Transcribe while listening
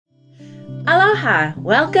Aloha!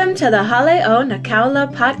 Welcome to the Hale'o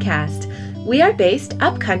Nakaula podcast. We are based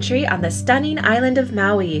upcountry on the stunning island of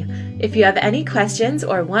Maui. If you have any questions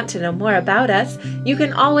or want to know more about us, you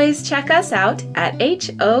can always check us out at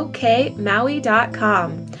hokmaui.com.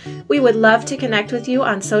 We would love to connect with you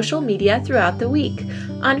on social media throughout the week,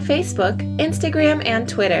 on Facebook, Instagram, and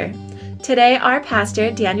Twitter. Today, our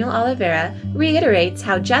pastor, Daniel Oliveira, reiterates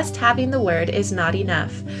how just having the word is not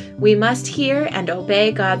enough. We must hear and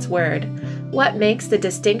obey God's word. What makes the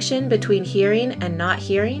distinction between hearing and not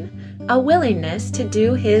hearing? A willingness to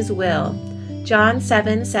do His will. John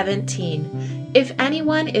 7:17. If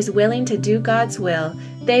anyone is willing to do God's will,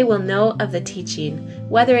 they will know of the teaching,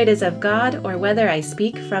 whether it is of God or whether I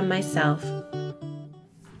speak from myself.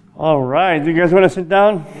 All right, you guys want to sit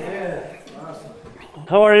down? Yeah, awesome.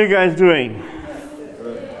 How are you guys doing?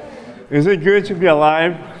 Is it good to be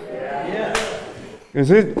alive? Yeah. Is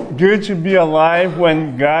it good to be alive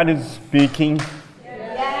when God is speaking?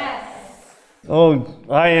 Yes. Oh,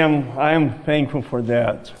 I am thankful for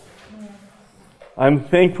that. I'm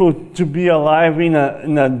thankful to be alive in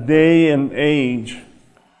a day and age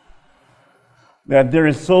that there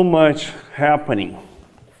is so much happening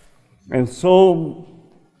and so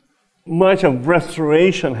much of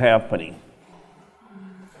restoration happening.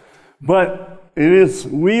 But it is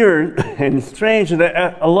weird and strange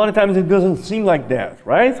that a lot of times it doesn't seem like that,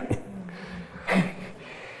 right?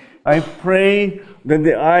 I pray that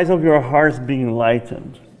the eyes of your hearts be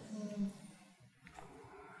enlightened.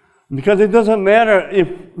 Because it doesn't matter if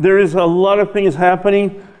there is a lot of things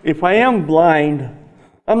happening. If I am blind,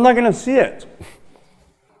 I'm not going to see it.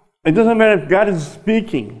 It doesn't matter if God is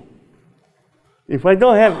speaking. If I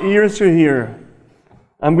don't have ears to hear,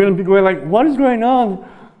 I'm going to be going like, what is going on?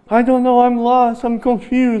 I don't know, I'm lost, I'm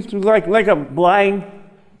confused. Like a blind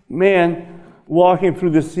man walking through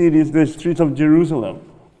the streets of Jerusalem.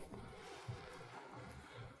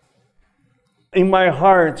 In my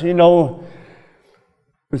heart,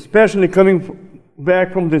 especially coming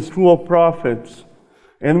back from the School of Prophets,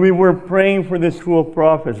 and we were praying for the School of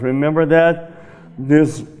Prophets. Remember that?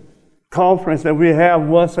 This conference that we have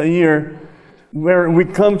once a year, where we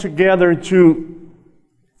come together to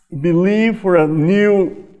believe for a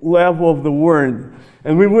new level of the Word.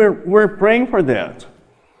 And we're praying for that.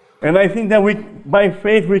 And I think that by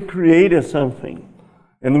faith, we created something.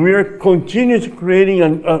 And we are continuously creating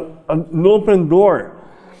an open door.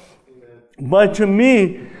 But to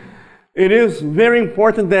me, it is very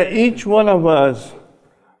important that each one of us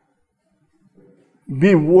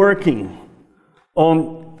be working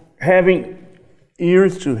on having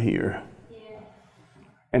ears to hear,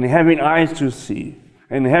 and having eyes to see,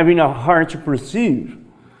 and having a heart to perceive.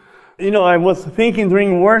 I was thinking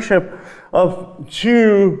during worship of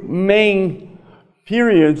two main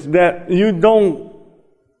periods that you don't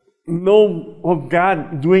know of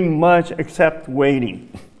God doing much except waiting.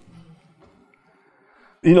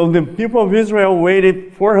 The people of Israel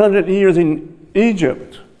waited 400 years in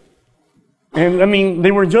Egypt. And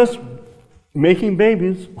they were just making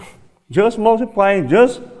babies, just multiplying,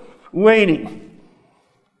 just waiting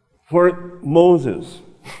for Moses.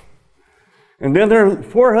 And then there are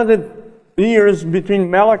 400 years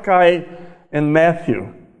between Malachi and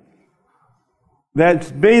Matthew.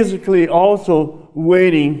 That's basically also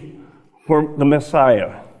waiting for the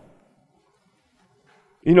Messiah.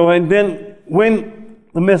 And then when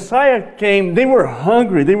the Messiah came, they were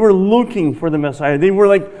hungry. They were looking for the Messiah. They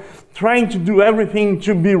were trying to do everything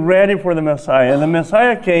to be ready for the Messiah. And the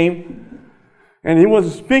Messiah came, and He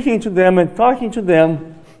was speaking to them and talking to them,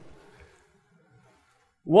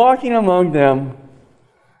 walking among them,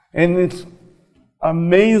 and it's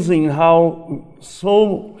amazing how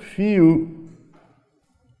so few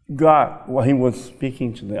got what He was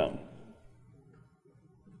speaking to them.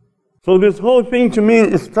 So this whole thing to me,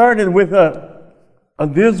 it started with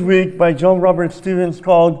this week by John Robert Stevens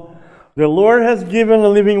called, "The Lord has given a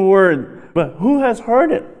living word, but who has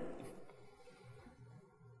heard it?"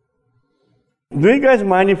 Do you guys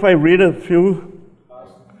mind if I read a few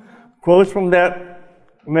quotes from that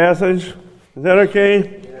message? Is that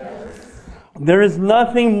okay? Yes. There is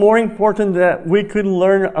nothing more important that we could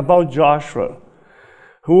learn about Joshua,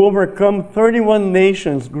 who overcome 31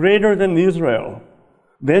 nations greater than Israel,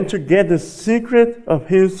 than to get the secret of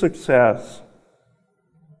his success.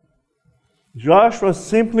 Joshua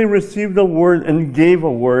simply received a word and gave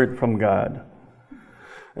a word from God.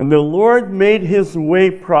 And the Lord made his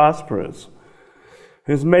way prosperous.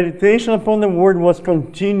 His meditation upon the word was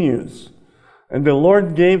continuous, and the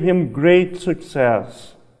Lord gave him great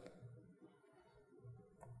success.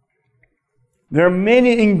 There are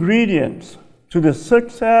many ingredients to the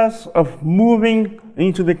success of moving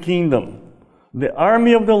into the kingdom. The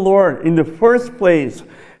army of the Lord, in the first place,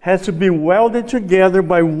 has to be welded together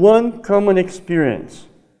by one common experience.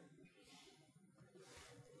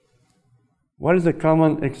 What is the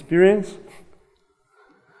common experience?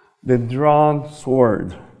 The drawn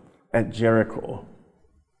sword at Jericho.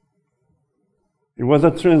 It was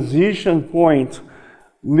a transition point,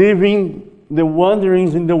 leaving the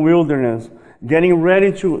wanderings in the wilderness, getting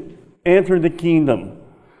ready to enter the kingdom.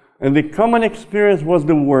 And the common experience was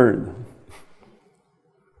the word.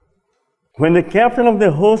 When the captain of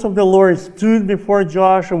the host of the Lord stood before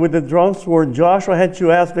Joshua with the drawn sword, Joshua had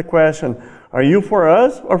to ask the question, are you for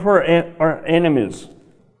us or for our enemies?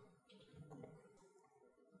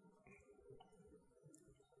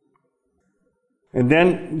 And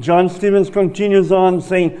then John Stevens continues on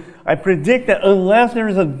saying, I predict that unless there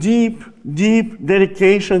is a deep, deep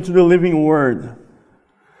dedication to the living word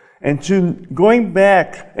and to going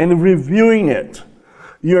back and reviewing it,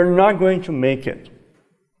 you're not going to make it.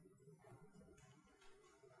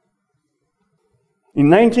 In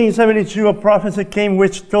 1972, a prophecy came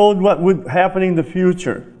which told what would happen in the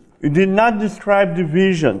future. It did not describe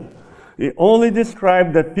division. It only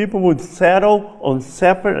described that people would settle on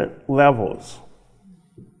separate levels.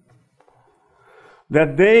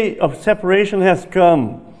 That day of separation has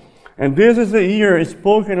come, and this is the year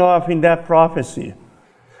spoken of in that prophecy.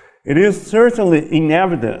 It is certainly in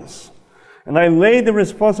evidence, and I lay the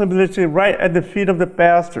responsibility right at the feet of the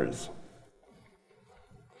pastors.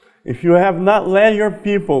 If you have not led your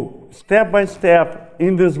people step by step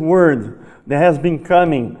in this word that has been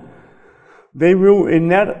coming, they will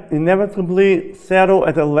inevitably settle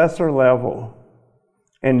at a lesser level,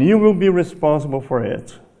 and you will be responsible for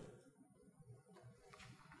it.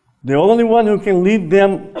 The only one who can lead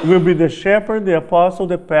them will be the shepherd, the apostle,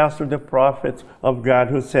 the pastor, the prophet of God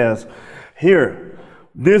who says, here,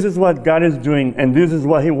 this is what God is doing, and this is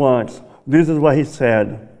what He wants. This is what He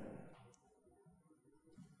said.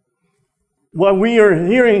 What we are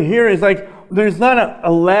hearing here is like, there's not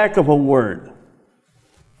a lack of a word.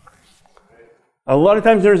 A lot of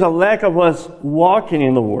times there's a lack of us walking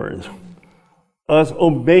in the word, us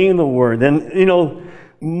obeying the word. And,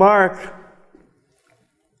 Mark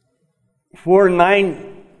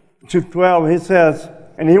 4:9-12, he says,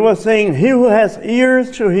 and he was saying, he who has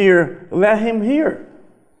ears to hear, let him hear.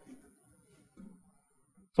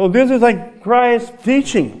 So this is like Christ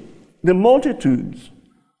teaching the multitudes.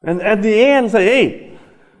 And at the end, say, hey,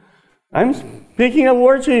 I'm speaking a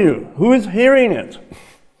word to you. Who is hearing it?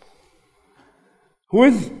 Who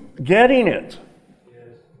is getting it? Yes.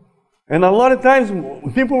 And a lot of times,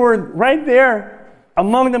 people were right there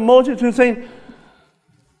among the multitude saying,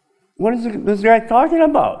 what is this guy talking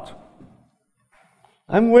about?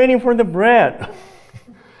 I'm waiting for the bread.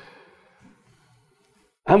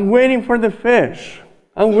 I'm waiting for the fish.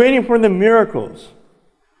 I'm waiting for the miracles.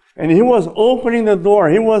 And he was opening the door.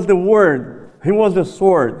 He was the Word. He was the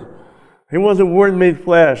sword. He was the Word made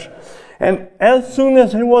flesh. And as soon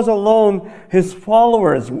as he was alone, his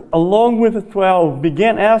followers, along with the 12,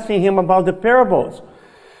 began asking him about the parables.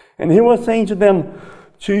 And he was saying to them,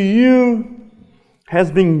 to you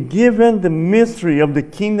has been given the mystery of the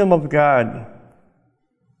kingdom of God.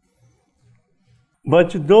 But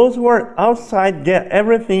to those who are outside, get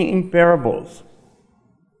everything in parables.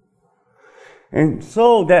 And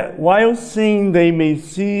so that while seeing they may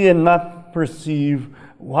see and not perceive,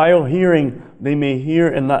 while hearing they may hear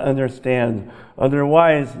and not understand.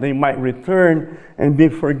 Otherwise they might return and be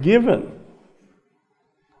forgiven.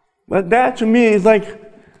 But that to me is like,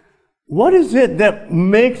 what is it that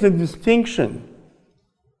makes a distinction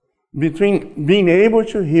between being able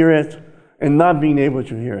to hear it and not being able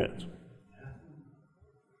to hear it?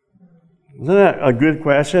 Isn't that a good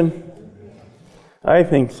question? I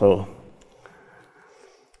think so.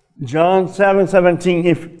 John 7:17,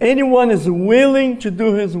 if anyone is willing to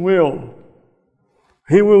do his will,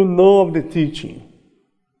 he will know of the teaching.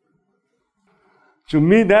 To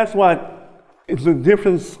me, that's what is the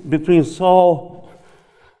difference between Saul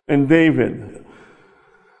and David.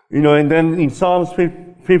 And then in Psalms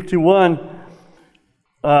 51,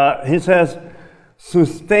 he says,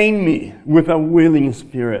 sustain me with a willing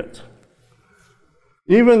spirit.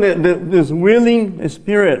 Even this willing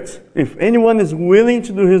spirit, if anyone is willing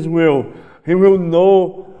to do his will, he will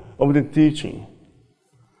know of the teaching.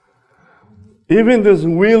 Even this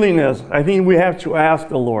willingness, I think we have to ask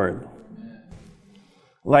the Lord,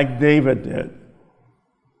 like David did.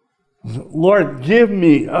 Lord, give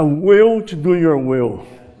me a will to do your will.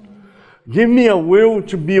 Give me a will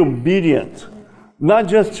to be obedient, not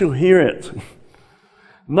just to hear it,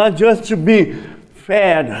 not just to be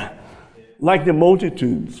fed like the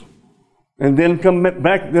multitudes. and then come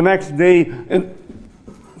back the next day and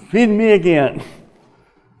feed me again.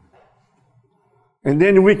 And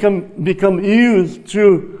then we can become used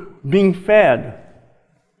to being fed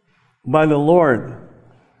by the Lord.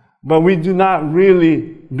 But we do not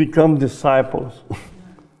really become disciples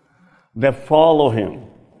that follow Him.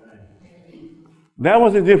 That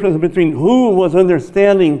was the difference between who was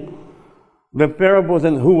understanding the parables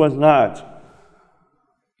and who was not.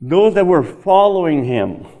 Those that were following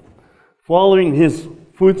Him, following His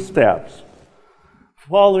footsteps,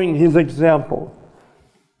 following His example.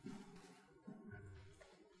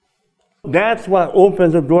 That's what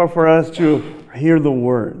opens the door for us to hear the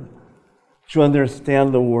Word, to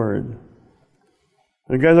understand the Word.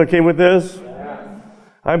 You guys okay with this? Yeah.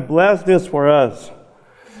 I bless this for us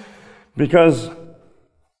because,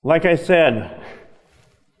 like I said,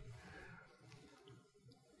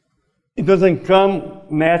 it doesn't come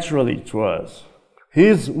naturally to us.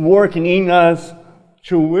 He's working in us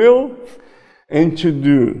to will and to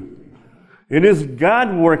do. It is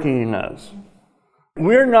God working in us.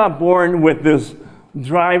 We're not born with this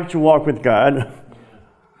drive to walk with God.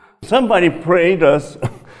 Somebody prayed us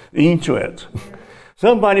into it.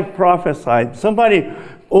 Somebody prophesied. Somebody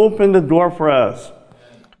opened the door for us.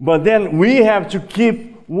 But then we have to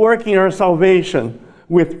keep working our salvation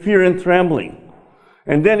with fear and trembling.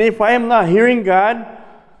 And then if I am not hearing God,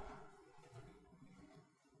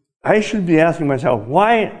 I should be asking myself,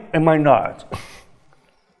 why am I not?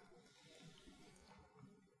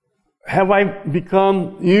 Have I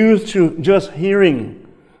become used to just hearing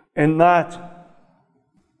and not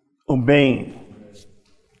obeying?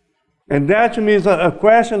 And that to me is a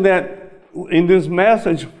question that in this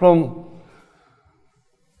message from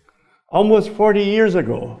almost 40 years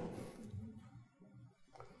ago.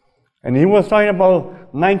 And he was talking about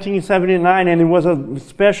 1979, and it was a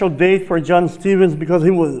special date for John Stevens because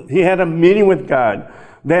he had a meeting with God,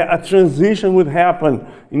 that a transition would happen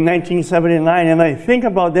in 1979. And I think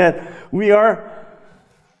about that, we are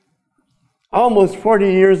almost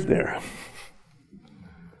 40 years there.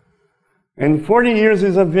 And 40 years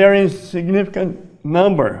is a very significant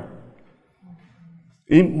number.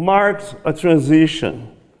 It marks a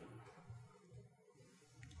transition.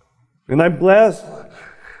 And I bless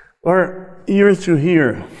our ears to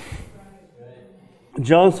hear.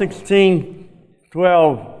 John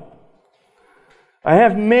 16:12. I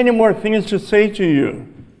have many more things to say to you,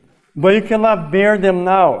 but you cannot bear them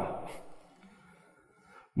now.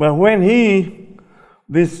 But when He,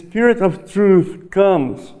 the Spirit of truth,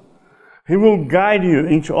 comes, He will guide you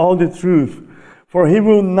into all the truth, for He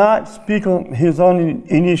will not speak on His own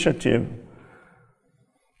initiative.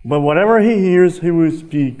 But whatever He hears, He will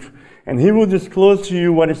speak, and He will disclose to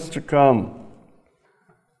you what is to come.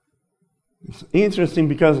 It's interesting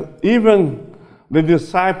because even the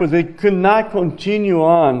disciples, they could not continue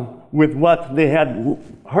on with what they had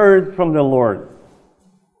heard from the Lord.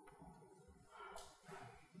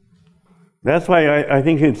 That's why I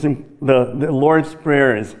think it's the Lord's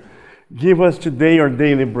Prayer is, give us today our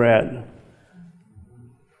daily bread.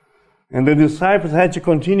 And the disciples had to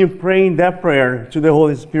continue praying that prayer to the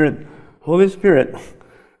Holy Spirit. Holy Spirit,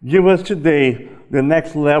 give us today the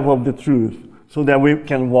next level of the truth so that we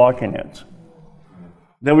can walk in it,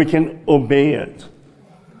 that we can obey it.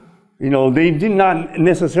 You know, they did not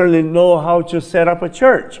necessarily know how to set up a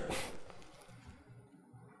church,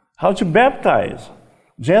 how to baptize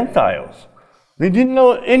Gentiles. They didn't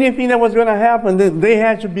know anything that was going to happen. They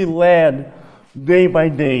had to be led day by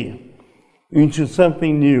day into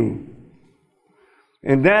something new.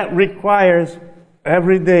 And that requires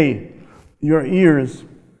every day your ears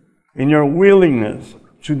and your willingness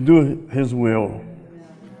to do His will.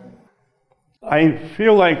 I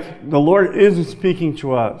feel like the Lord is speaking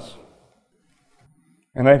to us.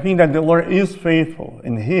 And I think that the Lord is faithful,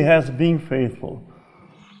 and He has been faithful.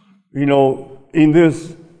 You know, in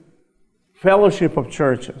this fellowship of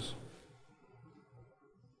churches,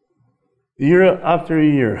 year after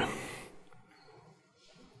year,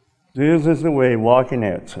 this is the way, walking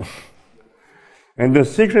it. And the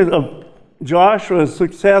secret of Joshua's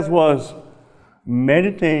success was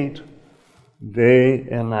meditate day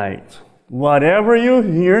and night. Whatever you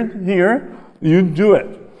hear, you do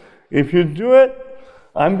it. If you do it,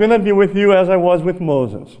 I'm going to be with you as I was with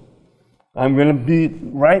Moses. I'm going to be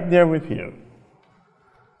right there with you.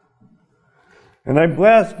 And I'm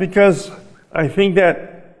blessed because I think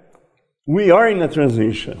that we are in a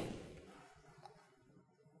transition.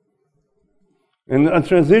 And a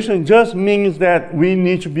transition just means that we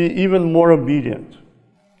need to be even more obedient.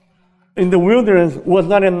 In the wilderness was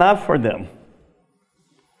not enough for them.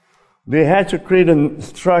 They had to create a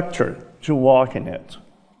structure to walk in it.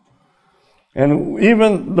 And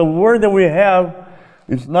even the word that we have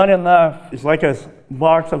is not enough. It's like a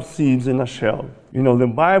box of seeds in a shell. You know, the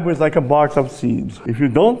Bible is like a box of seeds. If you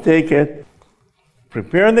don't take it,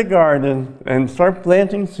 prepare the garden and start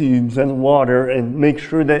planting seeds and water and make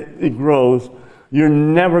sure that it grows, you're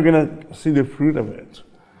never going to see the fruit of it.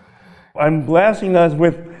 I'm blessing us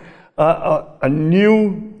with a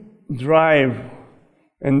new drive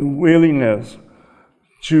and willingness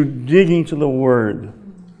to dig into the Word.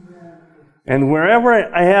 And wherever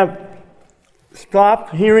I have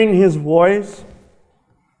stopped hearing His voice,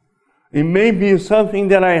 it may be something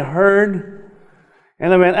that I heard,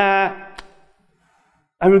 and I went,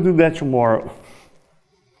 I will do that tomorrow.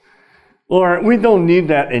 Or we don't need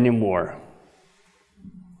that anymore.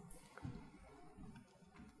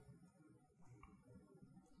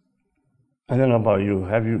 I don't know about you.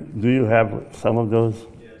 Do you have some of those?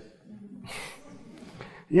 Yes.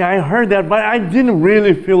 Yeah, I heard that, but I didn't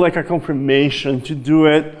really feel like a confirmation to do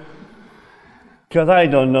it. Because I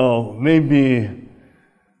don't know, maybe,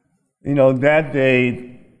 that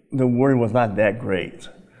day the word was not that great,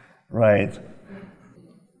 right?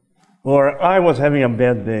 Or I was having a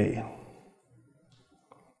bad day.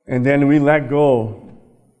 And then we let go.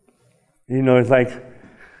 It's like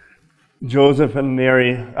Joseph and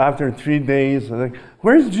Mary, after 3 days, like,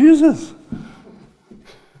 where's Jesus?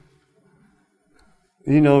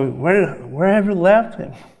 Where have you left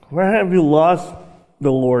him? Where have you lost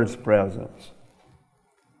the Lord's presence?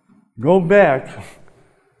 Go back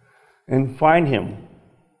and find him.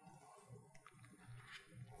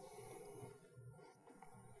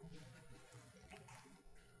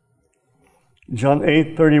 John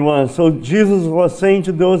 8:31. So Jesus was saying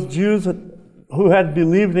to those Jews who had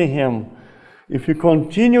believed in him, if you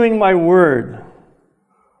continue in my word,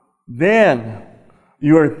 then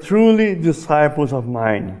you are truly disciples of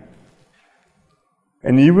mine.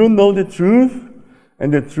 And you will know the truth,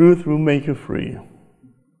 and the truth will make you free.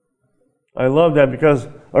 I love that because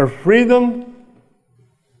our freedom,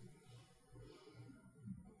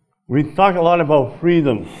 we talk a lot about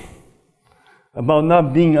freedom, about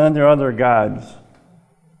not being under other gods,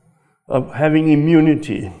 of having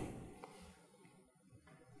immunity.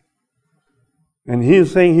 And he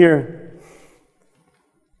is saying here,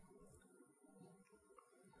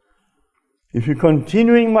 if you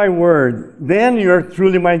continue in my word, then you are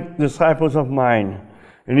truly my disciples of mine.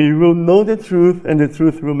 And you will know the truth, and the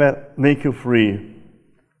truth will make you free.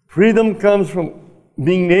 Freedom comes from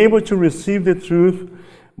being able to receive the truth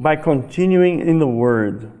by continuing in the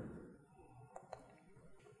word.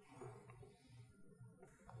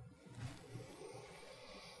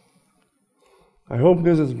 I hope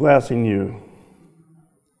this is blessing you,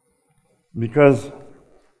 because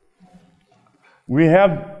we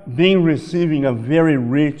have been receiving a very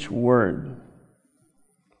rich word.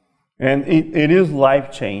 And it is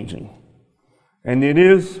life-changing. And it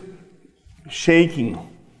is shaking.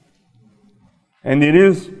 And it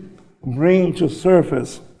is bringing to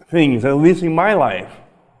surface things, at least in my life.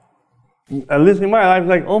 At least in my life,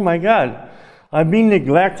 like, oh my God, I've been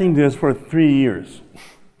neglecting this for 3 years.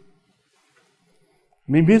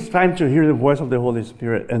 Maybe it's time to hear the voice of the Holy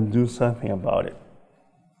Spirit and do something about it.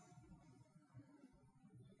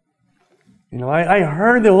 I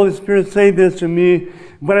heard the Holy Spirit say this to me,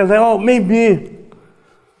 but I was like, maybe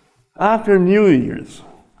after New Year's,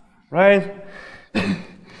 right?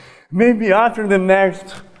 Maybe after the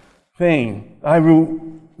next thing, I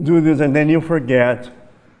will do this, and then you forget.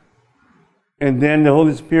 And then the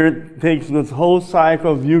Holy Spirit takes this whole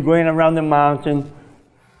cycle of you going around the mountain.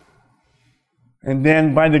 And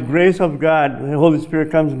then by the grace of God, the Holy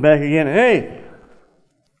Spirit comes back again. Hey!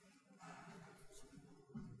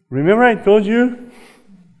 Remember I told you?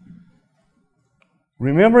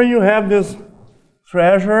 Remember you have this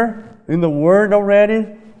treasure in the Word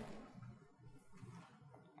already?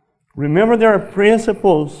 Remember there are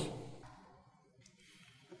principles.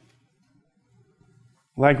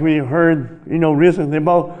 Like we heard, recently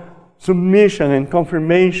about submission and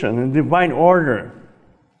confirmation and divine order.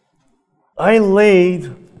 I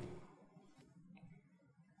laid,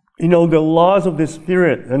 the laws of the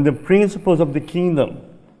Spirit and the principles of the kingdom.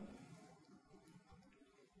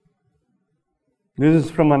 This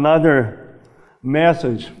is from another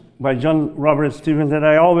message by John Robert Stevens that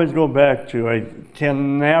I always go back to. I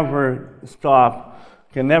can never stop,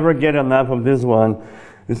 can never get enough of this one.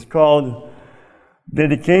 It's called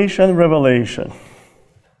Dedication Revelation.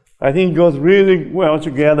 I think it goes really well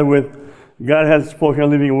together with God has spoken a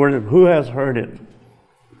living word. Who has heard it?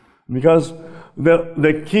 Because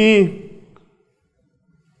the key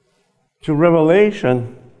to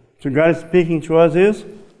revelation, to God speaking to us, is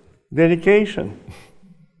dedication.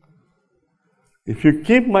 If you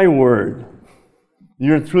keep my word,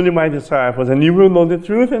 you're truly my disciples, and you will know the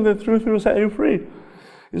truth, and the truth will set you free.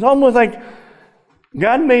 It's almost like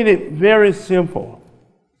God made it very simple.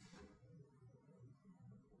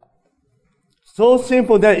 So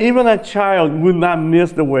simple that even a child would not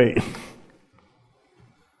miss the way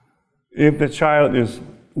if the child is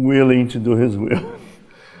willing to do His will.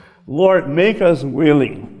 Lord, make us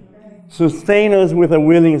willing. Sustain us with a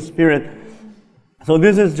willing spirit. So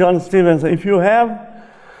this is John Stevens. If you have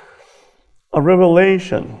a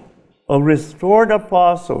revelation of restored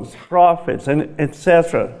apostles, prophets, and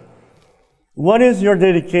etc., what is your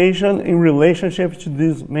dedication in relationship to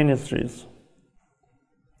these ministries?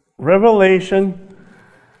 Revelation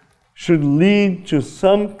should lead to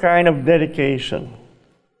some kind of dedication.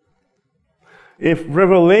 If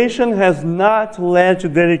revelation has not led to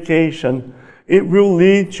dedication, it will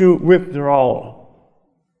lead to withdrawal.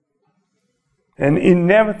 And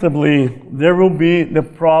inevitably, there will be the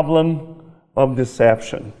problem of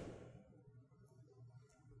deception.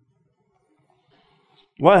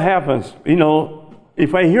 What happens?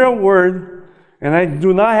 If I hear a word and I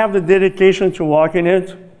do not have the dedication to walk in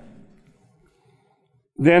it,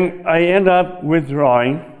 then I end up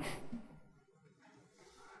withdrawing.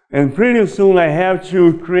 And pretty soon I have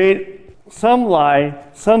to create some lie,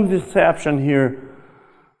 some deception here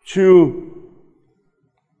to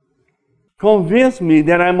convince me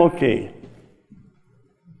that I'm okay.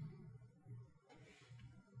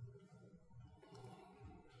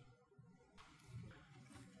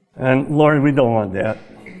 And Lord, we don't want that.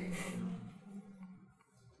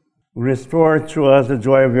 Restore to us the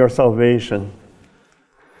joy of your salvation.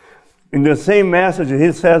 In the same message,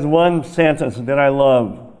 he says one sentence that I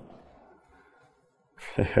love.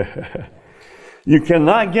 You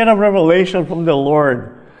cannot get a revelation from the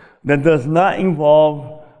Lord that does not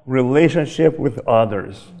involve relationship with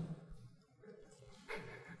others.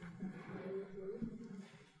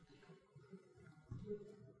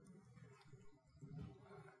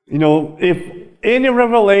 If any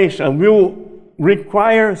revelation will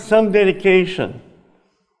require some dedication,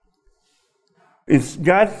 it's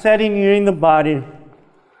God setting you in the body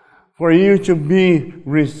for you to be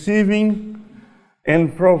receiving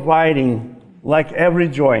and providing like every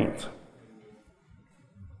joint.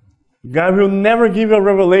 God will never give you a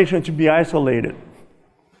revelation to be isolated,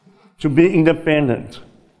 to be independent,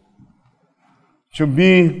 to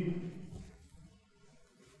be,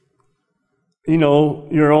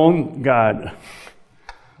 your own God.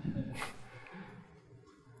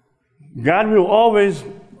 God will always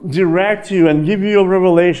direct you and give you a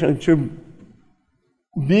revelation to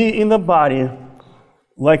be in the body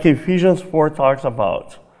like Ephesians 4 talks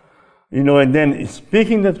about. And then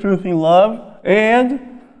speaking the truth in love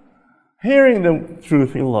and hearing the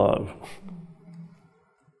truth in love.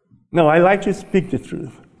 No, I like to speak the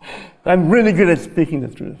truth. I'm really good at speaking the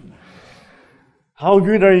truth. How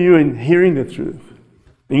good are you in hearing the truth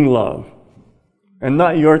in love? And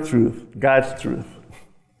not your truth, God's truth.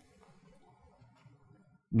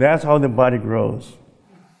 That's how the body grows.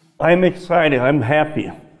 I'm excited, I'm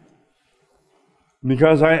happy.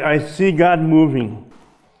 Because I see God moving.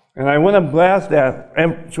 And I want to blast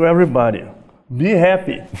that to everybody. Be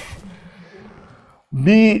happy.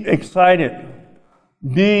 Be excited.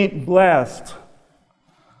 Be blessed.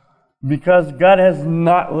 Because God has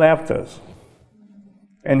not left us.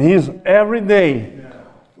 And He's every day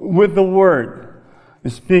with the Word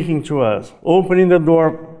speaking to us, opening the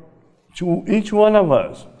door to each one of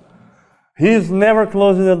us. He's never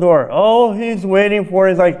closing the door. All He's waiting for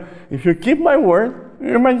is like, if you keep my word,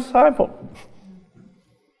 you're my disciple.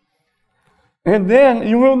 And then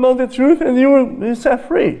you will know the truth and you will be set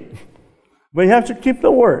free. But you have to keep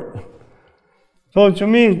the word. So to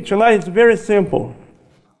me, tonight it's very simple.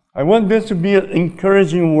 I want this to be an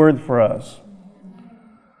encouraging word for us.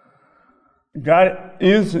 God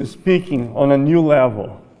is speaking on a new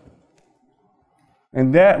level.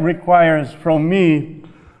 And that requires from me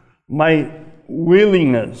my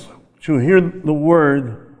willingness to hear the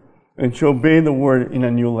word and to obey the word in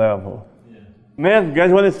a new level. Man, you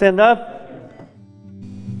guys want to stand up?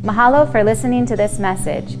 Mahalo for listening to this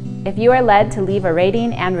message. If you are led to leave a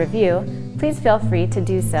rating and review, please feel free to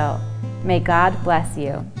do so. May God bless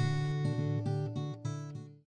you.